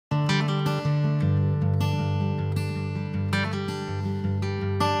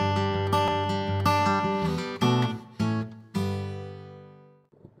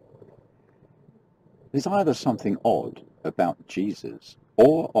There's either something odd about Jesus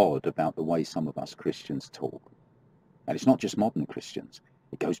or odd about the way some of us Christians talk. And it's not just modern Christians.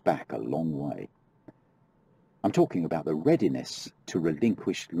 It goes back a long way. I'm talking about the readiness to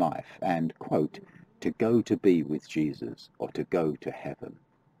relinquish life and, quote, to go to be with Jesus or to go to heaven.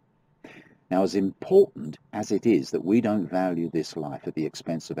 Now, as important as it is that we don't value this life at the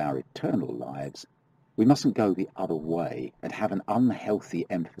expense of our eternal lives, we mustn't go the other way and have an unhealthy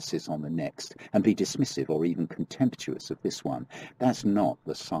emphasis on the next and be dismissive or even contemptuous of this one. That's not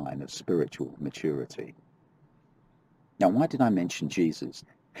the sign of spiritual maturity. Now, why did I mention Jesus?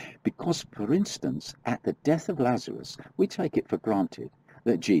 Because, for instance, at the death of Lazarus, we take it for granted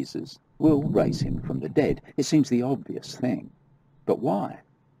that Jesus will raise him from the dead. It seems the obvious thing. But why?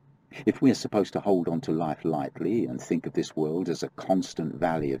 If we are supposed to hold on to life lightly and think of this world as a constant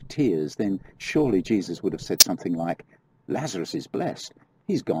valley of tears, then surely Jesus would have said something like, Lazarus is blessed.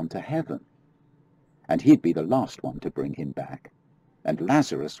 He's gone to heaven. And he'd be the last one to bring him back. And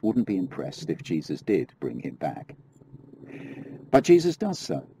Lazarus wouldn't be impressed if Jesus did bring him back. But Jesus does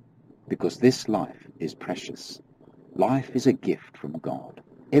so, because this life is precious. Life is a gift from God.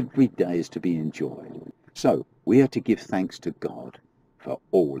 Every day is to be enjoyed. So we are to give thanks to God for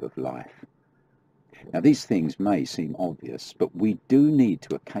all of life. Now, these things may seem obvious, but we do need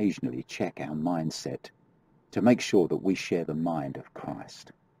to occasionally check our mindset to make sure that we share the mind of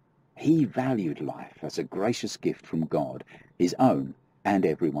Christ. He valued life as a gracious gift from God, his own and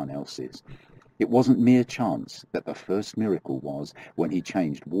everyone else's. It wasn't mere chance that the first miracle was when he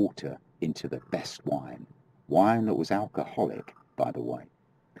changed water into the best wine. Wine that was alcoholic, by the way.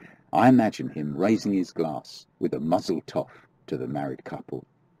 I imagine him raising his glass with a muzzle toff to the married couple.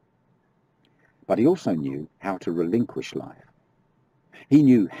 But he also knew how to relinquish life. He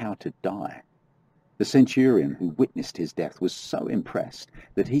knew how to die. The centurion who witnessed his death was so impressed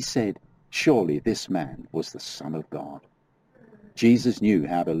that he said, surely this man was the Son of God. Jesus knew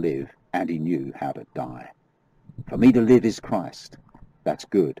how to live, and he knew how to die. For me to live is Christ, that's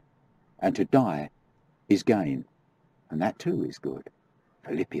good, and to die is gain, and that too is good.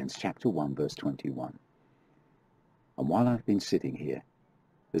 Philippians chapter 1 verse 21. And while I've been sitting here,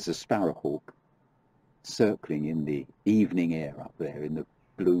 there's a sparrowhawk circling in the evening air up there in the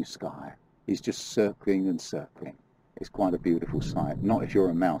blue sky. He's just circling and circling. It's quite a beautiful sight. Not if you're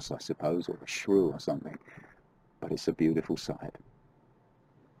a mouse, I suppose, or a shrew or something, but it's a beautiful sight.